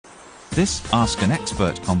This Ask an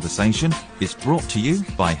Expert conversation is brought to you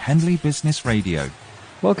by Henley Business Radio.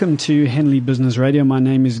 Welcome to Henley Business Radio. My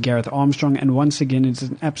name is Gareth Armstrong, and once again, it's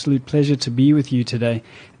an absolute pleasure to be with you today.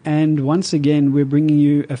 And once again, we're bringing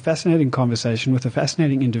you a fascinating conversation with a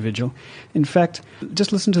fascinating individual. In fact,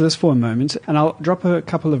 just listen to this for a moment, and I'll drop a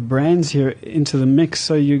couple of brands here into the mix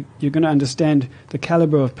so you're going to understand the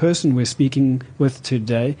caliber of person we're speaking with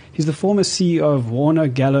today. He's the former CEO of Warner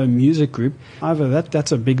Gallo Music Group. However,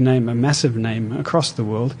 that's a big name, a massive name across the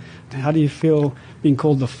world. How do you feel being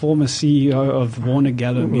called the former CEO of Warner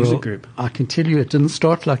Gallo Music Group? I can tell you it didn't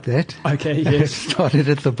start like that. Okay, yes. I started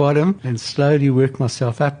at the bottom and slowly worked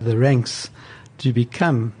myself up the ranks to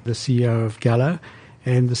become the CEO of Gallo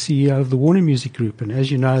and the CEO of the Warner Music Group. And as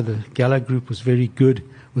you know, the Gallo Group was very good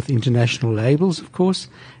with international labels, of course,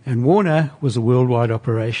 and Warner was a worldwide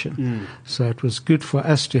operation. So it was good for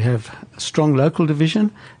us to have a strong local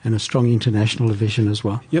division and a strong international division as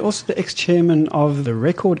well. You're also the ex-chairman of the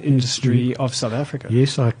record industry of South Africa.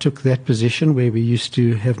 Yes, I took that position where we used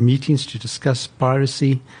to have meetings to discuss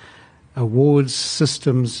piracy, awards,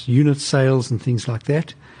 systems, unit sales and things like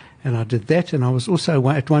that. And I did that, and I was also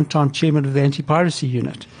at one time chairman of the anti-piracy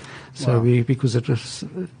unit. So because at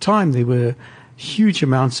the time there were huge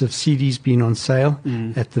amounts of CDs being on sale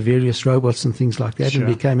at the various robots and things like that, and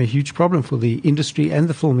became a huge problem for the industry and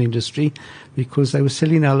the film industry because they were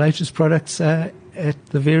selling our latest products at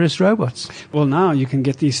the various robots. Well, now you can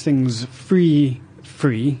get these things free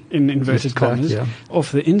in inverted commas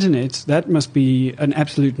off the internet. That must be an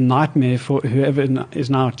absolute nightmare for whoever is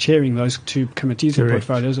now chairing those two committees or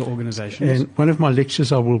portfolios or organizations. And one of my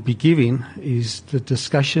lectures I will be giving is the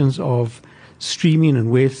discussions of streaming and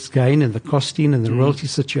where it's going and the costing and the royalty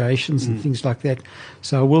situations and things like that.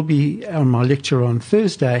 So I will be on my lecture on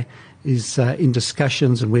Thursday is in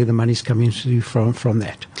discussions and where the money's coming from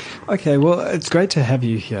that. Okay, well, it's great to have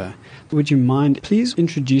you here. Would you mind please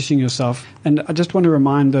introducing yourself? And I just want to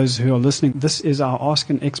remind those who are listening, this is our Ask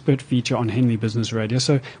an Expert feature on Henley Business Radio.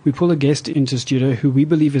 So we pull a guest into studio who we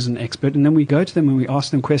believe is an expert, and then we go to them and we ask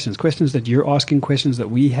them questions that you're asking, questions that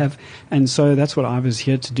we have. And so that's what I was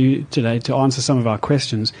here to do today, to answer some of our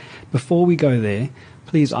questions. Before we go there,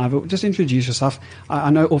 please, Ivor, just introduce yourself. I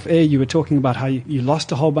know off air you were talking about how you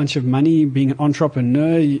lost a whole bunch of money being an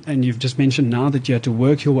entrepreneur, and you've just mentioned now that you had to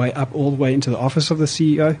work your way up all the way into the office of the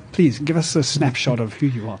CEO. Please, give us a snapshot of who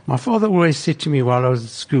you are. My father always said to me while I was at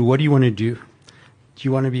school, what do you want to do? Do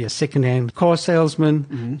you want to be a second-hand car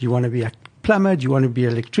salesman? Do you want to be a plumber? Do you want to be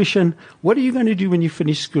an electrician? What are you going to do when you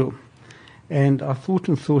finish school? And I thought,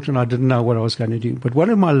 and I didn't know what I was going to do. But one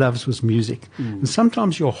of my loves was music. And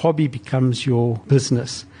sometimes your hobby becomes your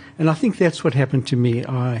business. And I think that's what happened to me.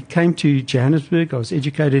 I came to Johannesburg. I was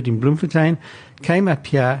educated in Bloemfontein, came up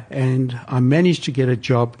here, and I managed to get a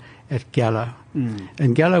job at Gallo.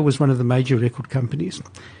 And Gallo was one of the major record companies.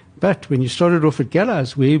 But when you started off at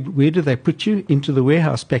Gallo's, where did they put you? Into the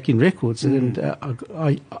warehouse packing records. And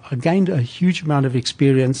I gained a huge amount of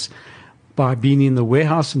experience by being in the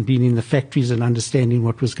warehouse and being in the factories and understanding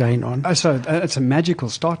what was going on. Oh, so it's a magical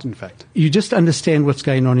start, in fact. You just understand what's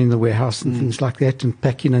going on in the warehouse and things like that, and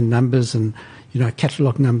packing and numbers and,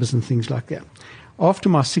 catalog numbers and things like that. After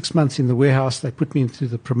my 6 months in the warehouse, they put me into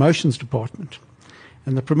the promotions department.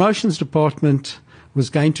 And the promotions department was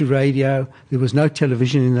going to radio. There was no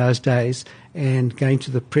television in those days, and going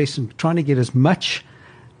to the press and trying to get as much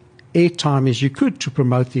airtime as you could to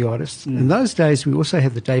promote the artists. In those days, we also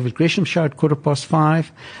had the David Gresham Show at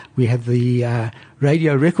 5:15. We had the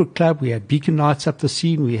Radio Record Club. We had Beacon Nights up the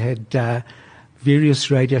scene. We had various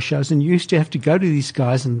radio shows. And you used to have to go to these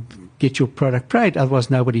guys and get your product played. Otherwise,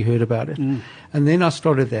 nobody heard about it. And then I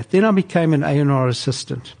started that. Then I became an A&R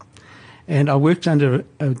assistant. And I worked under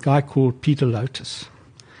a guy called Peter Lotus.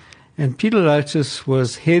 And Peter Lotus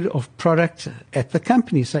was head of product at the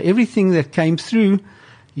company. So everything that came through,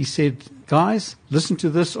 he said, guys, listen to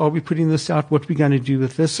this. Are we putting this out? What are we going to do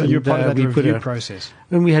with this? So you're part of that review process.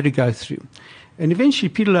 And we had to go through. And eventually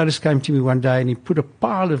Peter Lotus came to me one day and he put a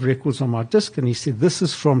pile of records on my disc and he said, this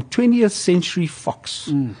is from 20th Century Fox.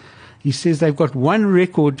 He says, they've got one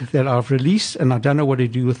record that I've released and I don't know what to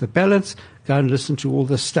do with the balance. Go and listen to all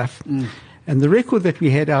this stuff. And the record that we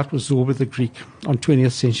had out was Zorba the Greek on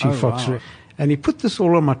 20th Century Fox. Wow. And he put this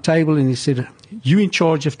all on my table and he said, you in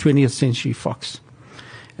charge of 20th Century Fox.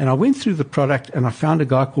 And I went through the product and I found a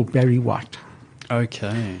guy called Barry White.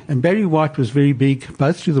 Okay. And Barry White was very big,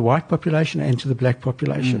 both to the white population and to the black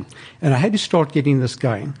population. And I had to start getting this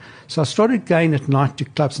going. So I started going at night to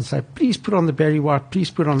clubs and say, please put on the Barry White, please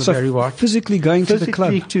put on the Barry White. Physically going to the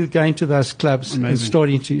club? Physically going to those clubs. Amazing. And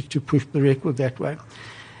starting to push the record that way.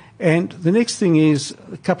 And the next thing is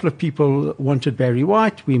a couple of people wanted Barry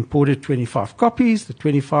White. We imported 25 copies. The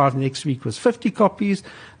 25 next week was 50 copies,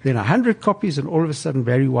 then 100 copies, and all of a sudden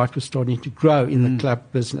Barry White was starting to grow in the club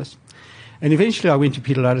business. And eventually I went to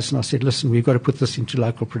Peter Lotus and I said, listen, we've got to put this into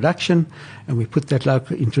local production. And we put that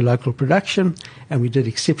into local production, and we did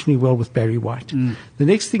exceptionally well with Barry White. The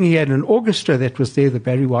next thing, he had an orchestra that was there, the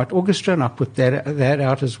Barry White Orchestra, and I put that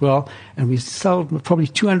out as well. And we sold probably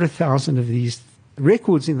 200,000 of these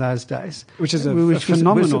records in those days. Which is a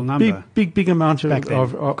phenomenal number. Big amount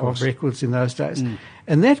of records in those days.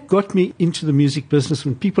 And that got me into the music business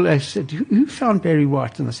when people actually said, who found Barry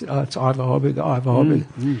White? And I said, it's Ivor Harburger.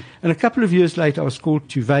 And a couple of years later, I was called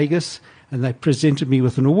to Vegas, and they presented me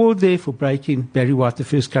with an award there for breaking Barry White, the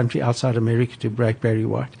first country outside America to break Barry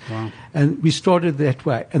White. Wow. And we started that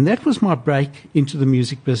way. And that was my break into the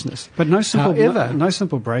music business. But no simple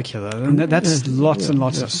break here, though. And that's lots and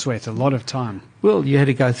lots of sweat, a lot of time. Well, you had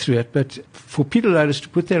to go through it. But for Peter Lotus to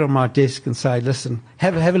put that on my desk and say, listen,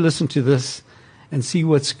 have a listen to this and see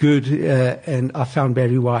what's good, and I found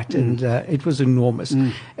Barry White, and it was enormous.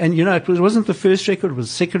 And, it wasn't the first record, it was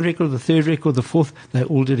the second record, the third record, the fourth. They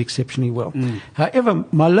all did exceptionally well. However,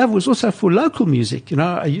 my love was also for local music.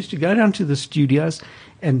 I used to go down to the studios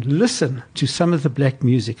and listen to some of the black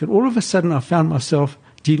music, and all of a sudden I found myself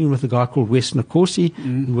dealing with a guy called Wes Nkosi,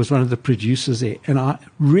 who was one of the producers there. And I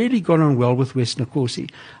really got on well with Wes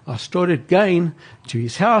Nkosi. I started going to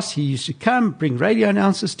his house. He used to come, bring radio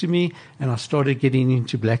announcers to me, and I started getting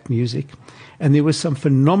into black music. And there were some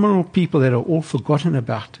phenomenal people that are all forgotten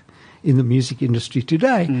about in the music industry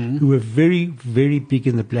today, who were very, very big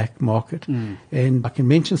in the black market. And I can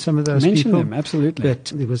mention some of those people. Mention them, absolutely. But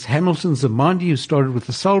there was Hamilton Zamandi, who started with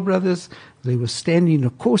the Soul Brothers. There was Stanley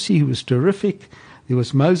Nkosi, who was terrific. There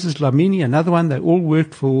was Moses Lamini, another one. They all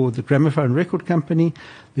worked for the Gramophone Record Company.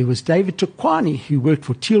 There was David Tukwani, who worked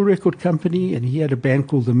for Teal Record Company, and he had a band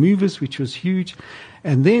called The Movers, which was huge.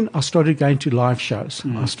 And then I started going to live shows.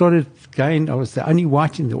 I was the only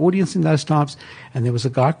white in the audience in those times, and there was a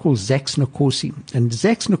guy called Zax Nkosi. And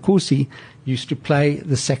Zax Nkosi used to play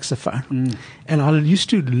the saxophone. And I used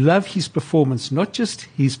to love his performance, not just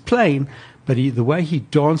his playing, but the way he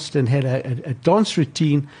danced and had a dance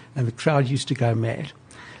routine, and the crowd used to go mad.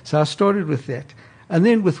 So I started with that. And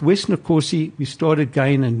then with Wes Nkosi, we started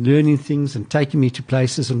going and learning things and taking me to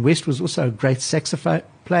places. And Wes was also a great saxophone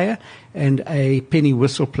player and a penny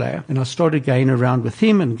whistle player. And I started going around with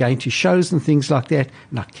him and going to shows and things like that.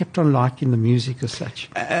 And I kept on liking the music as such.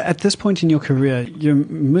 At this point in your career, your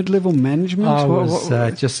mid-level management? I was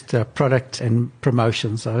just product and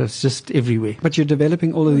promotions. I was just everywhere. But you're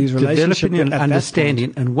developing all of these relationships. Developing and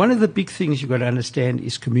understanding. And one of the big things you've got to understand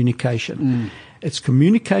is communication. It's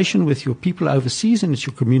communication with your people overseas, and it's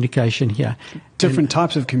your communication here. Different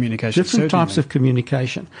types of communication. Different types of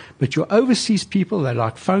communication. But your overseas people, they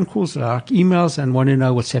like phone calls, they like emails, and want to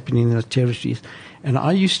know what's happening in the territories. And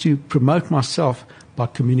I used to promote myself by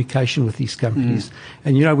communication with these companies.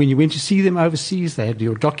 And, when you went to see them overseas, they had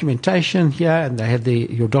your documentation here, and they had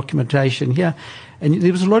your documentation here. And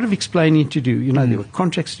there was a lot of explaining to do. There were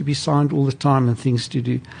contracts to be signed all the time and things to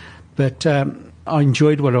do. But I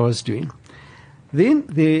enjoyed what I was doing. Then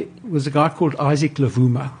there was a guy called Isaac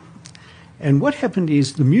Lavuma. And what happened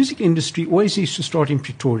is the music industry always used to start in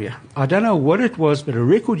Pretoria. I don't know what it was, but a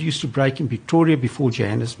record used to break in Pretoria before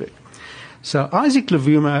Johannesburg. So Isaac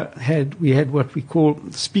Lavuma we had what we call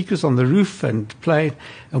speakers on the roof and played.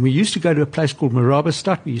 And we used to go to a place called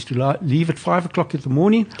Marabastad. We used to leave at 5 o'clock in the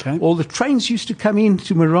morning. Okay. All the trains used to come in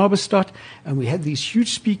to Marabastad. And we had these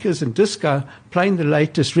huge speakers and disco playing the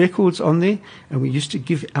latest records on there. And we used to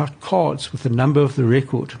give out cards with the number of the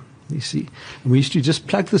record. You see, and we used to just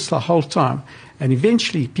plug this the whole time. And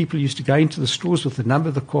eventually people used to go into the stores with the number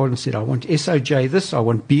of the card and said, I want SOJ this, I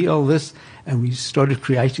want BL this. And we started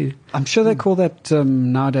creating. I'm sure they call that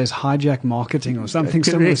nowadays hijack marketing or something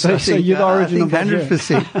similar. So you're the origin of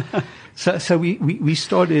 100%. So we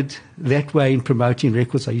started that way in promoting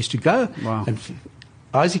records. I used to go. Wow. And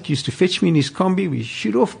Isaac used to fetch me in his combi. We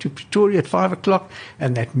shoot off to Pretoria at 5 o'clock,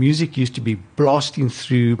 and that music used to be blasting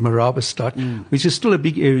through Marabastad, which is still a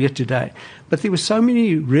big area today. But there were so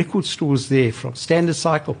many record stores there, from Standard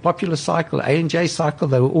Cycle, Popular Cycle, A&J Cycle.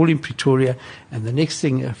 They were all in Pretoria. And the next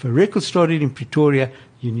thing, if a record started in Pretoria,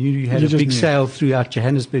 you knew you had a big sale throughout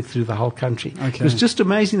Johannesburg, through the whole country. Okay. It was just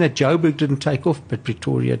amazing that Joburg didn't take off, but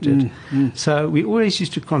Pretoria did. So we always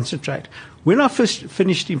used to concentrate. When I first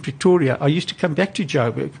finished in Pretoria, I used to come back to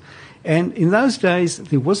Joburg. And in those days,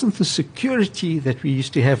 there wasn't the security that we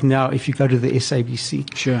used to have now if you go to the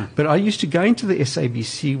SABC. Sure. But I used to go into the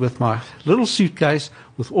SABC with my little suitcase,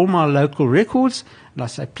 with all my local records, and I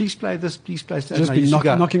say, please play this, please play that. Just and I be used to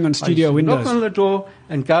go. knocking on I studio used to windows. knock on the door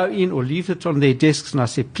and go in or leave it on their desks, and I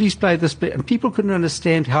said, please play this. And people couldn't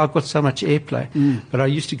understand how I got so much airplay. But I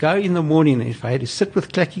used to go in the morning, and if I had to sit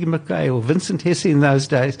with Clacky McKay or Vincent Hesse in those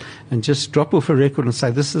days and just drop off a record and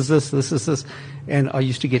say, this is this, and I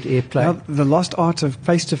used to get airplay. Well, the lost art of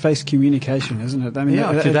face-to-face communication, isn't it? I mean,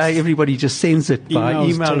 Today everybody just sends it by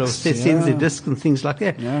Emails, email texts, or sends their disc and things like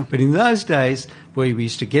that. Yeah. But in those days, where we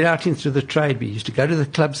used to get out into the trade, we used to go to the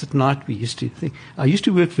clubs at night, I used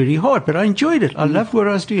to work very hard, but I enjoyed it. I loved what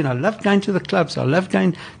I was doing. I loved going to the clubs. I loved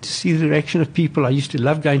going to see the reaction of people. I used to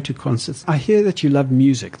love going to concerts. I hear that you love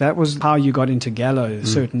music. That was how you got into Gallo,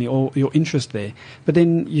 certainly, or your interest there. But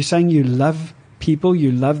then you're saying you love people,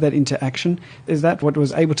 you love that interaction. Is that what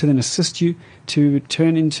was able to then assist you to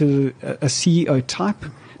turn into a CEO type?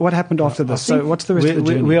 What happened after this? So what's the rest of the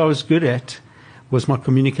journey? Where I was good at was my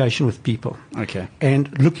communication with people. Okay.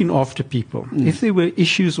 And looking after people. If there were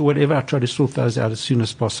issues or whatever, I tried to sort those out as soon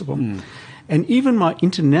as possible. And even my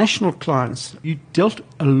international clients, you dealt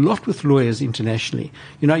a lot with lawyers internationally.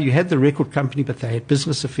 You know, you had the record company, but they had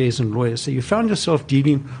business affairs and lawyers. So you found yourself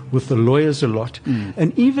dealing with the lawyers a lot.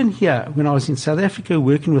 And even here, when I was in South Africa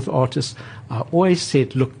working with artists, I always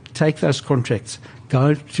said, look, take those contracts,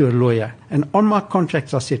 go to a lawyer. And on my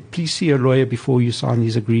contracts, I said, please see a lawyer before you sign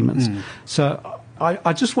these agreements. So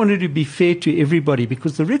I just wanted to be fair to everybody,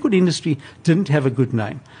 because the record industry didn't have a good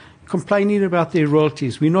name. Complaining about their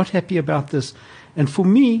royalties, we're not happy about this. And for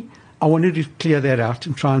me, I wanted to clear that out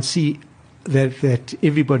and try and see that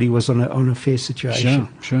everybody was on a fair situation.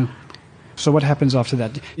 Sure. So what happens after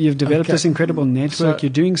that? You've developed this incredible network. So,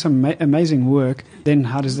 you're doing some amazing work. Then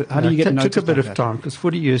how do you get noticed? It took a bit like of that? time, because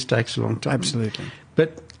 40 years takes a long time. Absolutely.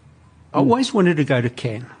 But I always wanted to go to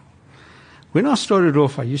Cannes. When I started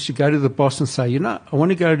off, I used to go to the boss and say, I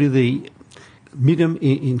want to go to the Midam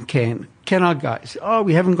in Cannes. Can I go? He said,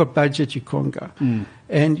 we haven't got budget, you can't go.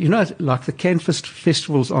 And, like the Cannes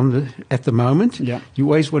festivals at the moment, you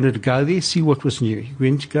always wanted to go there, see what was new. You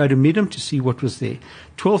went to go to Midam to see what was there.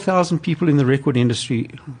 12,000 people in the record industry.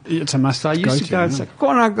 It's a must. So I used to go and say,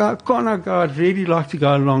 can I go? I'd really like to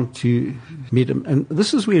go along to Midam. And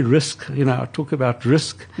this is where risk, I talk about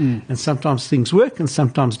risk, and sometimes things work and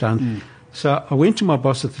sometimes don't. So I went to my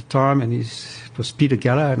boss at the time, and it was Peter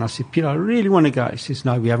Gallo, and I said, Peter, I really want to go. He says,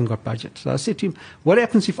 no, we haven't got budget. So I said to him, what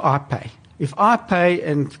happens if I pay? If I pay,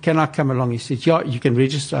 and can I come along? He said, yeah, you can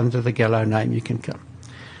register under the Gallo name, you can come.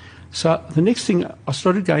 So the next thing, I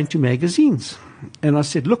started going to magazines. And I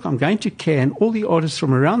said, look, I'm going to Cannes. All the artists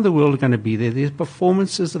from around the world are going to be there. There's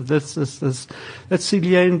performances of this. That's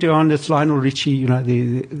Celine Dion, that's Lionel Richie,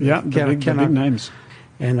 the big names.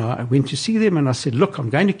 And I went to see them, and I said, look, I'm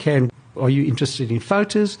going to Cannes. Are you interested in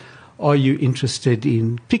photos? Are you interested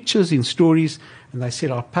in pictures, in stories? And they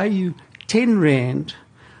said, I'll pay you 10 Rand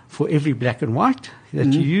for every black and white that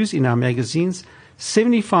you use in our magazines,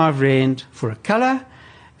 75 Rand for a color,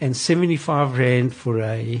 and 75 Rand for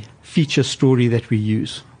a feature story that we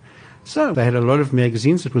use. So they had a lot of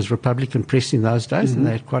magazines. It was Republican Press in those days, and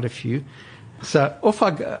they had quite a few. So off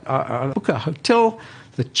I go. I book a hotel,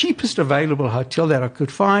 the cheapest available hotel that I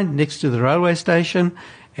could find next to the railway station,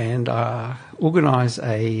 and I organize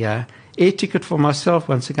a air ticket for myself,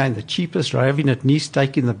 once again, the cheapest, arriving at Nice,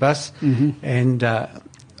 taking the bus, and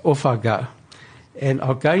off I go. And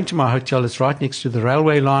I'll go into my hotel. It's right next to the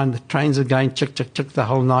railway line. The trains are going chick, chick, chick the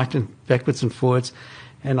whole night and backwards and forwards.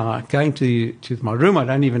 And I go into my room. I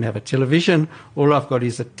don't even have a television. All I've got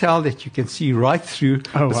is a towel that you can see right through.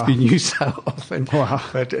 It's been used so often. Wow.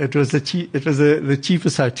 But it was the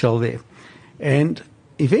cheapest hotel there. And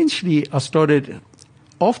eventually I started,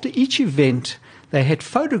 after each event, they had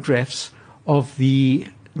photographs of the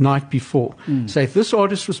night before. So if this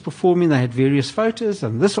artist was performing, they had various photos,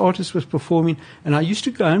 and this artist was performing. And I used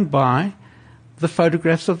to go and buy the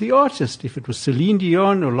photographs of the artist. If it was Celine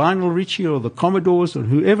Dion or Lionel Richie or the Commodores or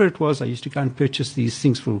whoever it was, I used to go and purchase these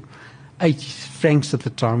things for 80 francs at the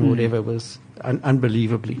time or whatever. It was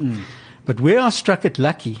unbelievably. But where I struck it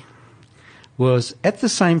lucky was at the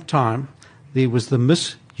same time there was the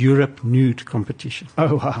Miss Europe nude competition.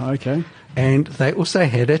 Oh, wow, okay. And they also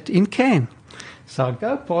had it in Cannes. So I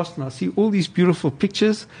go past and I see all these beautiful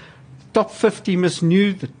pictures. Top 50 Miss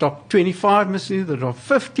Nude, the top 25 Miss Nude, the top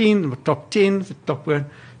 15, the top 10, the top 1.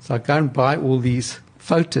 So I go and buy all these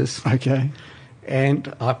photos. Okay.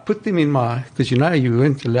 And I put them in because you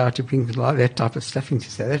weren't allowed to bring that type of stuff into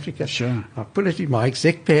South Africa. Sure. I put it in my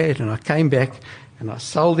exec pad, and I came back and I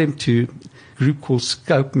sold them to a group called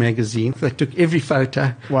Scope Magazine. They took every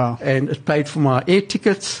photo. Wow. And it paid for my air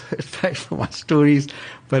tickets, it paid for my stories,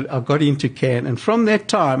 but I got into Cannes. And from that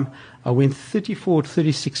time, I went 34,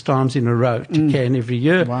 36 times in a row to Cannes every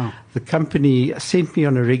year. Wow. The company sent me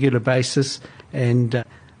on a regular basis, and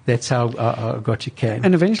that's how I got to Cannes.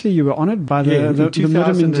 And eventually you were honored by in the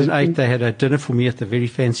 2008, they had a dinner for me at the very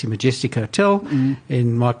fancy Majestic Hotel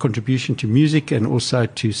in my contribution to music and also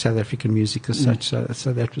to South African music as such. So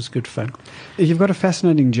that was good fun. You've got a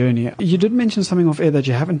fascinating journey. You did mention something off air that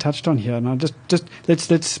you haven't touched on here. Now, just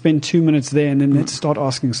let's spend 2 minutes there, and then let's start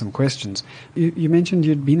asking some questions. You mentioned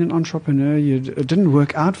you'd been an entrepreneur. It didn't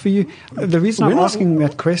work out for you. The reason I'm asking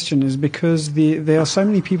that question is because there are so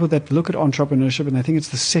many people that look at entrepreneurship and they think it's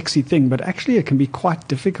the sexy thing, but actually it can be quite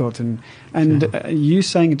difficult. And you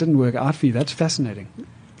saying it didn't work out for you, that's fascinating.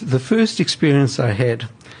 The first experience I had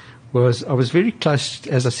was I was very close,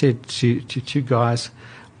 as I said, to two guys.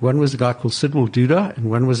 One was a guy called Sidwell Duda, and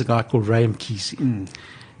one was a guy called Ray Mkhize. And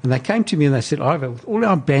they came to me and they said, Ivor, with all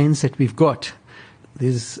our bands that we've got,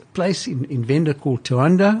 there's a place in Venda called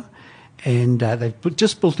Tuando, and they've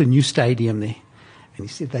just built a new stadium there. And he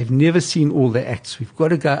said, they've never seen all the acts. We've got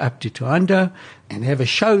to go up to Tuando and have a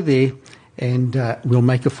show there, and we'll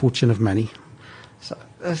make a fortune of money. So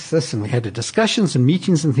listen, we had discussions and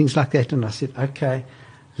meetings and things like that, and I said, okay,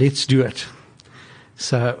 let's do it.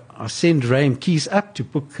 So I send Ray Mkhize up to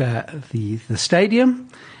book the stadium,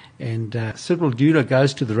 and Sidwell Duda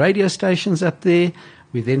goes to the radio stations up there.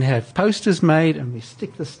 We then have posters made, and we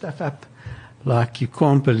stick the stuff up like you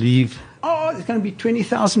can't believe. Oh, there's going to be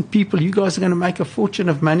 20,000 people. You guys are going to make a fortune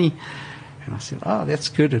of money. And I said, oh, that's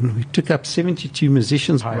good. And we took up 72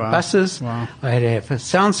 musicians, hired buses. Wow. I had to have a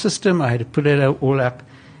sound system. I had to put it all up.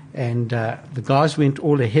 And the guys went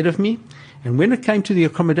all ahead of me. And when it came to the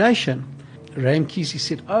accommodation, Ray Mkhize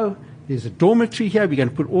said, oh, there's a dormitory here. We're going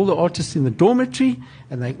to put all the artists in the dormitory,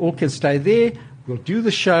 and they all can stay there. We'll do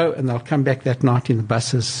the show, and they'll come back that night in the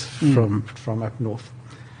buses from up north.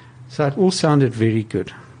 So it all sounded very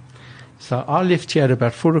good. So I left here at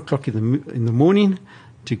about 4 o'clock in the morning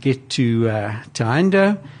to get to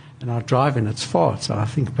Tuando, and I drive, and it's far. So I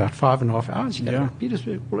think about 5.5 hours. You go to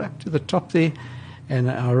Petersburg, all up to the top there, and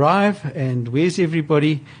I arrive, and where's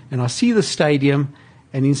everybody? And I see the stadium,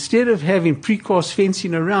 and instead of having precast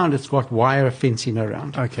fencing around, it's got wire fencing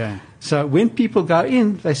around. Okay. So when people go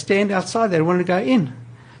in, they stand outside. They don't want to go in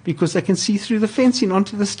because they can see through the fencing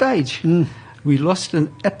onto the stage. We lost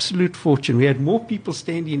an absolute fortune. We had more people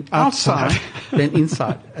standing outside than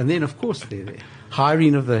inside. And then, of course, the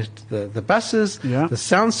hiring of the buses, the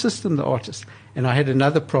sound system, the artists. And I had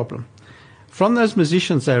another problem. From those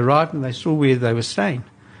musicians, they arrived and they saw where they were staying.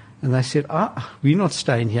 And they said, we're not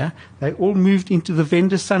staying here. They all moved into the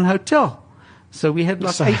Venda Sun Hotel. So we had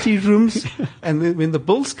like 80 rooms. And then when the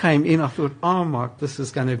bills came in, I thought, oh, Mark, this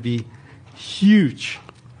is going to be huge.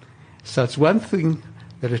 So it's one thing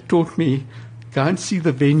that it taught me. Go and see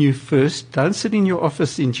the venue first. Don't sit in your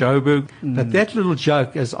office in Joburg. But that little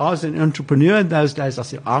joke, as I was an entrepreneur in those days, I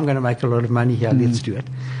said, I'm going to make a lot of money here. Let's do it.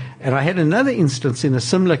 And I had another instance in a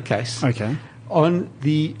similar case. Okay. On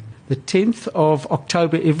the 10th of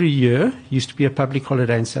October every year used to be a public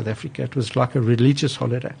holiday in South Africa. It was like a religious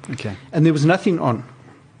holiday. Okay. And there was nothing on.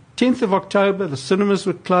 10th of October, the cinemas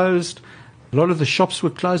were closed. A lot of the shops were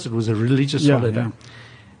closed. It was a religious holiday. Yeah.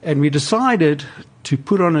 And we decided to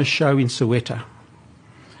put on a show in Soweto.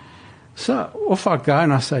 So off I go,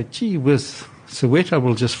 and I say, gee whiz, Soweto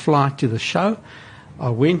will just fly to the show. I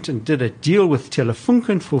went and did a deal with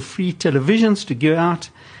Telefunken for free televisions to go out,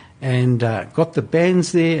 and got the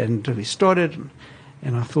bands there, and we started.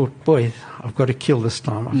 And I thought, boy, I've got to kill this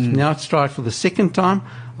time. Now it's tried for the second time.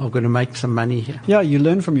 I'm going to make some money here. Yeah, you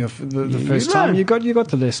learn from the first time. You got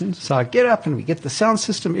the lessons. So I get up and we get the sound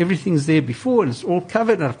system. Everything's there before, and it's all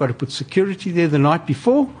covered. And I've got to put security there the night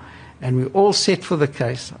before, and we're all set for the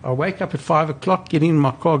case. I wake up at 5 o'clock, get in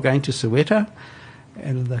my car, going to Soweto,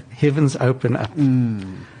 and the heavens open up.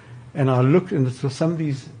 And I look, and it's some of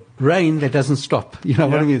these rain that doesn't stop. You know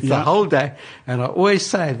what I mean? It's the whole day. And I always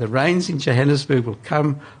say the rains in Johannesburg will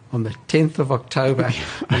come on the 10th of October.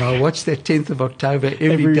 And I watch that 10th of October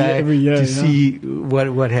every day to see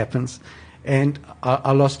what happens. And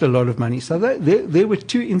I lost a lot of money. So there were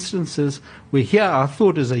two instances where here I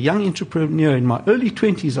thought as a young entrepreneur in my early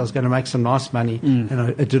 20s I was going to make some nice money, and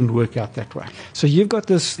it didn't work out that way. So you've got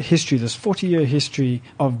this history, this 40-year history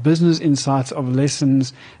of business insights, of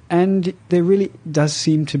lessons, and there really does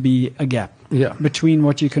seem to be a gap between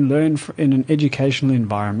what you can learn in an educational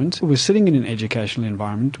environment. We're sitting in an educational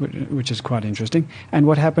environment, which is quite interesting, and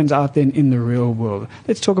what happens out then in the real world.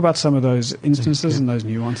 Let's talk about some of those instances and those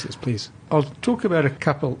nuances, please. I'll talk about a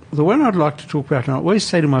couple. The one I'd like to talk about, and I always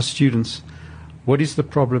say to my students, what is the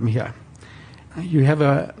problem here? You have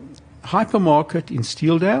a hypermarket in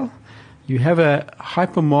Steeldale you have a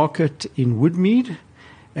hypermarket in Woodmead,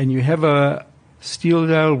 and you have a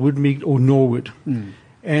Steeldale, Woodmead, or Norwood.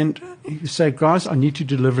 And you say, guys, I need to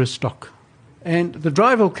deliver a stock. And the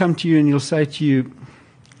driver will come to you and he'll say to you,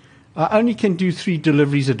 I only can do 3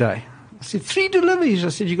 deliveries a day. I said, 3 deliveries? I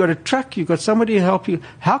said, you've got a truck, you've got somebody to help you.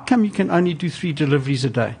 How come you can only do 3 deliveries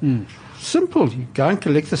a day? Simple. You go and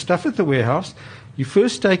collect the stuff at the warehouse. You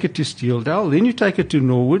first take it to Steeldale, then you take it to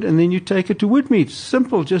Norwood, and then you take it to Woodmead.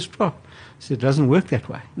 Simple, just drop. I said, it doesn't work that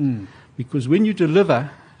way. Because when you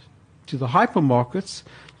deliver to the hypermarkets,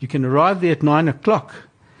 you can arrive there at 9 o'clock.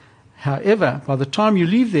 However, by the time you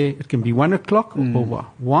leave there, it can be 1 o'clock or over.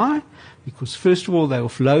 Why? Because first of all, they're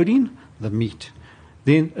offloading the meat.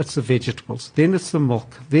 Then it's the vegetables. Then it's the milk.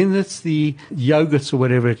 Then it's the yogurts or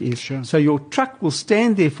whatever it is. Sure. So your truck will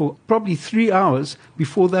stand there for probably 3 hours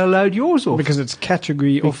before they'll load yours off. Because it's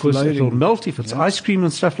category Because offloading. it'll melt. If it's ice cream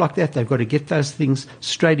and stuff like that, they've got to get those things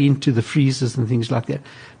straight into the freezers and things like that.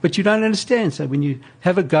 But you don't understand. So when you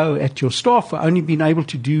have a go at your staff for only being able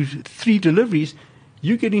to do 3 deliveries,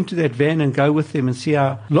 you get into that van and go with them and see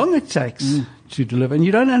how long it takes to deliver. And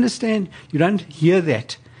you don't understand. You don't hear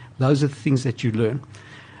that. Those are the things that you learn.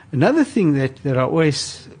 Another thing that I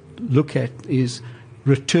always look at is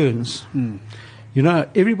returns. You know,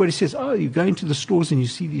 everybody says, oh, you go into the stores and you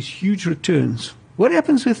see these huge returns. What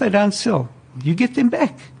happens if they don't sell? You get them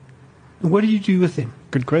back. And what do you do with them?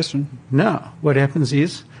 Good question. Now, what happens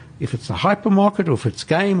is, if it's a hypermarket or if it's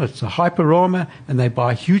Game, it's a Hyperama, and they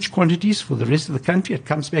buy huge quantities for the rest of the country, it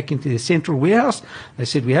comes back into their central warehouse. They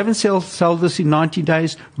said, we haven't sold this in 90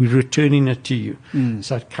 days, we're returning it to you.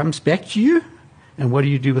 So it comes back to you, and what do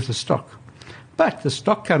you do with the stock? But the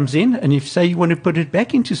stock comes in, and if, say, you want to put it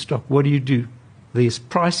back into stock, what do? There's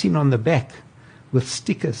pricing on the back with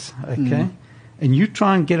stickers, okay? And you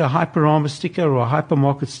try and get a Hyperama sticker or a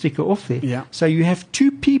hypermarket sticker off there. Yeah. So you have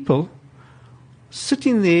 2 people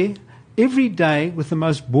sitting there every day with the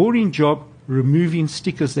most boring job, removing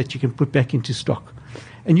stickers that you can put back into stock.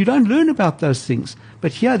 And you don't learn about those things.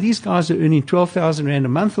 But here, these guys are earning 12,000 Rand a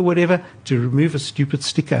month or whatever to remove a stupid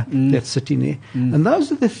sticker that's sitting there. And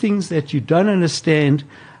those are the things that you don't understand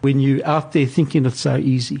when you're out there thinking it's so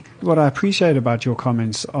easy. What I appreciate about your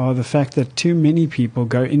comments are the fact that too many people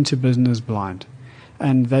go into business blind.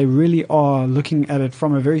 And they really are looking at it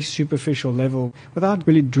from a very superficial level without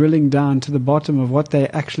really drilling down to the bottom of what they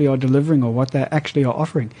actually are delivering or what they actually are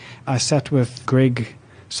offering. I sat with Greg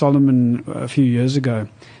Solomon a few years ago,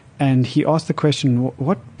 and he asked the question,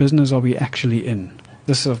 what business are we actually in?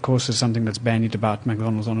 This, of course, is something that's bandied about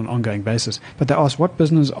McDonald's on an ongoing basis. But they asked, what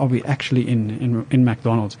business are we actually in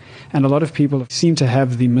McDonald's? And a lot of people seem to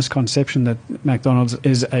have the misconception that McDonald's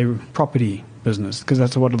is a property business, because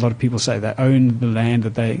that's what a lot of people say. They own the land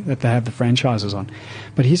that they have the franchises on.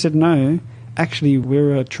 But he said, no, actually,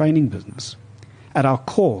 we're a training business. At our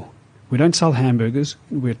core, we don't sell hamburgers,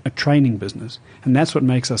 we're a training business. And that's what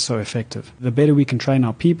makes us so effective. The better we can train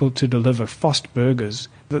our people to deliver fast burgers,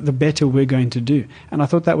 the better we're going to do. And I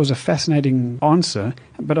thought that was a fascinating answer,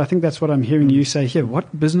 but I think that's what I'm hearing you say here.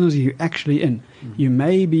 What business are you actually in? You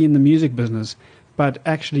may be in the music business, but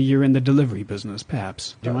actually you're in the delivery business,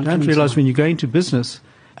 perhaps. Don't realize when you go into business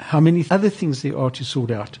how many other things there are to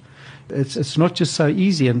sort out. It's not just so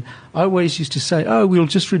easy. And I always used to say, oh, we'll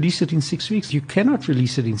just release it in 6 weeks. You cannot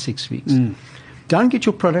release it in 6 weeks. Don't get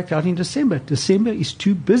your product out in December. December is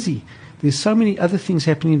too busy. There's so many other things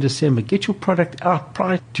happening in December. Get your product out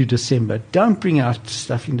prior to December. Don't bring out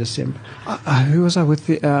stuff in December. Who was I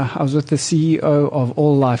with? I was with the CEO of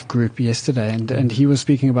All Life Group yesterday, and he was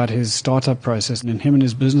speaking about his startup process. And him and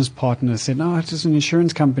his business partner said, "No, it's just an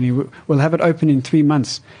insurance company. We'll have it open in 3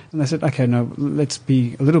 months." And they said, "Okay, no, let's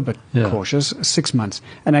be a little bit cautious. 6 months."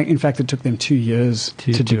 And in fact, it took them 2 years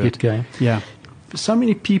to do get it. Going. Yeah. So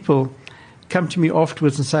many people come to me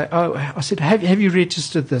afterwards and say, oh, I said, have you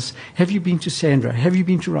registered this? Have you been to Sandra? Have you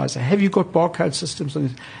been to Risa? Have you got barcode systems on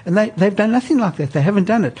this? And they've done nothing like that. They haven't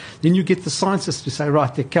done it. Then you get the scientists to say,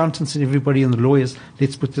 right, the accountants and everybody and the lawyers,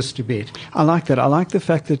 let's put this to bed. I like that. I like the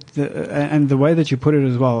fact that, and the way that you put it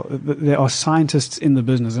as well, there are scientists in the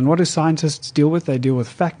business. And what do scientists deal with? They deal with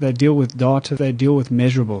fact, they deal with data, they deal with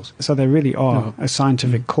measurables. So they really are a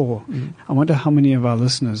scientific core. I wonder how many of our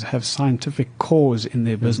listeners have scientific cores in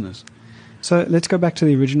their business. So let's go back to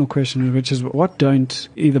the original question, which is, what don't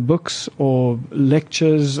either books or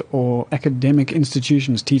lectures or academic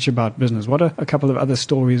institutions teach about business? What are a couple of other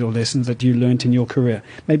stories or lessons that you learned in your career?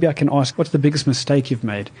 Maybe I can ask, what's the biggest mistake you've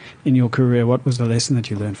made in your career? What was the lesson that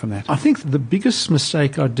you learned from that? I think the biggest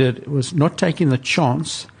mistake I did was not taking the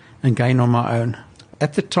chance and going on my own.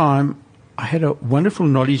 At the time, I had a wonderful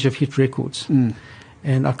knowledge of hit records.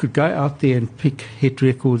 And I could go out there and pick hit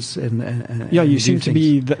records and Yeah, you do seem to things.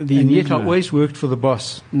 be the And yet I enigma. always worked for the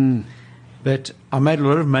boss. Mm. But I made a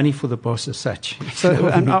lot of money for the boss as such. So,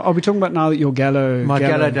 and are we talking about now your Gallo? My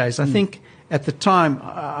Gallo days. I think at the time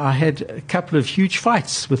I had a couple of huge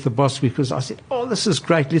fights with the boss because I said, "Oh, this is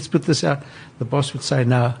great. Let's put this out." The boss would say,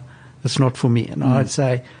 "No, it's not for me." And I'd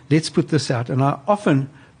say, "Let's put this out." And I often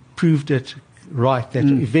proved it right. That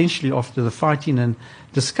eventually, after the fighting and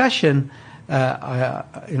discussion,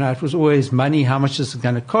 it was always money. How much is it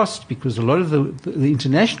going to cost? Because a lot of the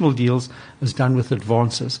international deals is done with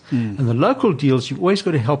advances, and the local deals you've always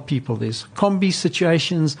got to help people. There's combi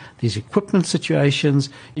situations, there's equipment situations.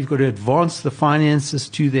 You've got to advance the finances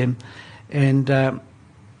to them, and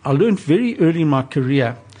I learned very early in my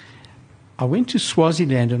career. I went to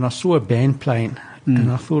Swaziland and I saw a band playing,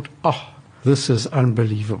 and I thought, "Oh, this is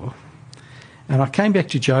unbelievable." And I came back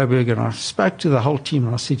to Joburg and I spoke to the whole team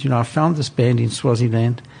and I said, I found this band in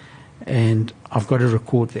Swaziland and I've got to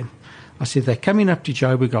record them. I said, they're coming up to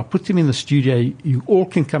Joburg. I'll put them in the studio. You all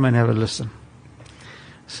can come and have a listen.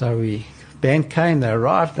 So band came, they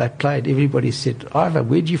arrived, they played. Everybody said, "Ivor,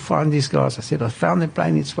 where'd you find these guys?" I said, "I found them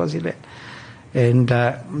playing in Swaziland." And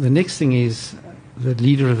the next thing is the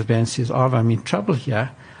leader of the band says, "Ivor, I'm in trouble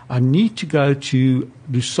here. I need to go to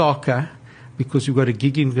Lusaka because we've got a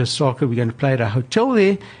gig in Lusaka. We're going to play at a hotel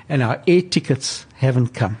there, and our air tickets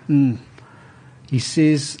haven't come." He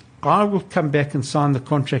says, "I will come back and sign the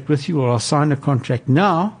contract with you, or I'll sign the contract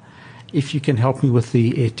now if you can help me with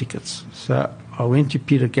the air tickets." So I went to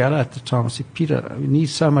Peter Gallo at the time. I said, "Peter, we need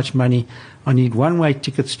so much money. I need one-way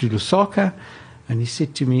tickets to Lusaka." And he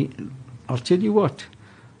said to me, "I'll tell you what,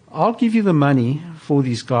 I'll give you the money for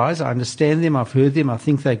these guys. I understand them. I've heard them. I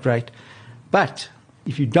think they're great. But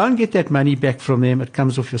if you don't get that money back from them, it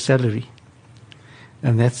comes off your salary."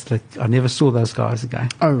 And I never saw those guys again.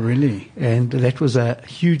 Oh, really? And that was a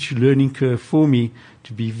huge learning curve for me,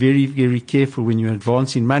 to be very, very careful when you're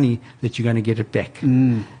advancing money that you're going to get it back.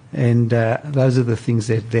 And those are the things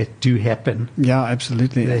that do happen, Yeah,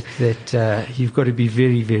 absolutely. that you've got to be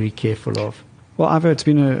very, very careful of. Well, Ivor, it's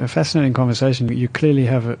been a fascinating conversation. You clearly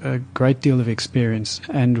have a great deal of experience,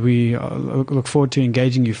 and we look forward to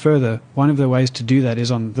engaging you further. One of the ways to do that is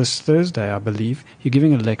on this Thursday, I believe. You're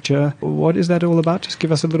giving a lecture. What is that all about? Just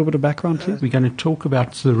give us a little bit of background, please. We're going to talk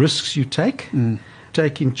about the risks you take,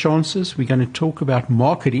 taking chances. We're going to talk about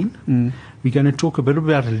marketing. We're going to talk a bit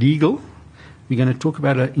about legal. We're going to talk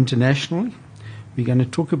about internationally. We're going to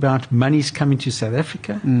talk about monies coming to South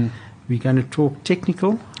Africa. We're going to talk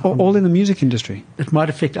technical. All in the music industry? It might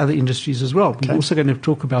affect other industries as well. We're also going to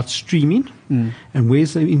talk about streaming and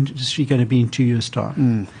where's the industry going to be in 2 years'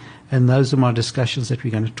 time. And those are my discussions that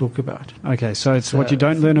we're going to talk about. Okay, so it's what you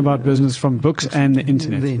don't learn about business from books and the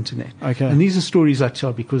internet. The internet. Okay. And these are stories I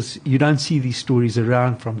tell because you don't see these stories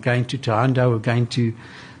around, from going to Tohondo or going to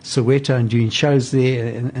Soweto and doing shows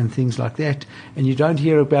there and things like that. And you don't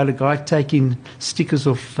hear about a guy taking stickers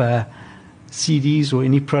off CDs or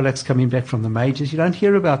any products coming back from the majors. You don't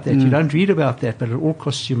hear about that. You don't read about that, but it all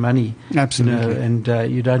costs you money. Absolutely. And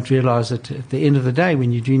you don't realize it at the end of the day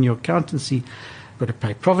when you're doing your accountancy. I've got to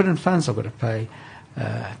pay provident funds. I've got to pay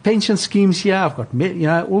pension schemes here. I've got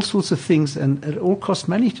all sorts of things, and it all costs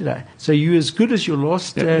money today. So you're as good as your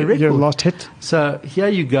last record. Your last hit. So here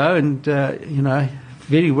you go, and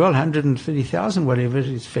very well, 130,000, whatever.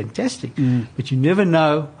 It's fantastic, but you never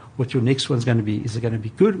know what your next one's going to be. Is it going to be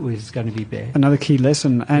good or is it going to be bad? Another key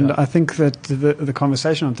lesson. And I think that the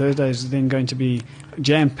conversation on Thursday is then going to be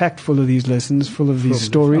jam-packed full of these lessons, full of these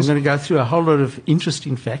stories. I'm going to go through a whole lot of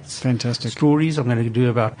interesting facts. Fantastic. Stories I'm going to do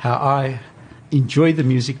about how I enjoyed the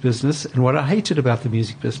music business and what I hated about the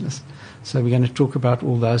music business. So we're going to talk about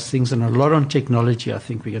all those things, and a lot on technology I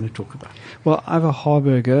think we're going to talk about. Well, Ivor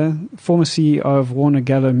Harburger, former CEO of Warner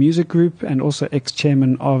Gallo Music Group and also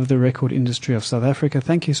ex-chairman of the record industry of South Africa,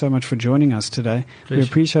 thank you so much for joining us today. Pleasure. We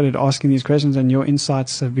appreciated asking these questions, and your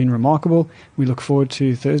insights have been remarkable. We look forward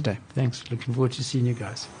to Thursday. Thanks. Looking forward to seeing you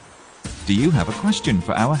guys. Do you have a question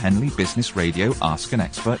for our Henley Business Radio Ask an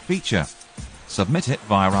Expert feature? Submit it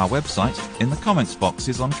via our website in the comments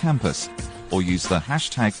boxes on campus, or use the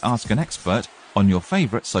hashtag Ask an Expert on your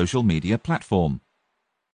favourite social media platform.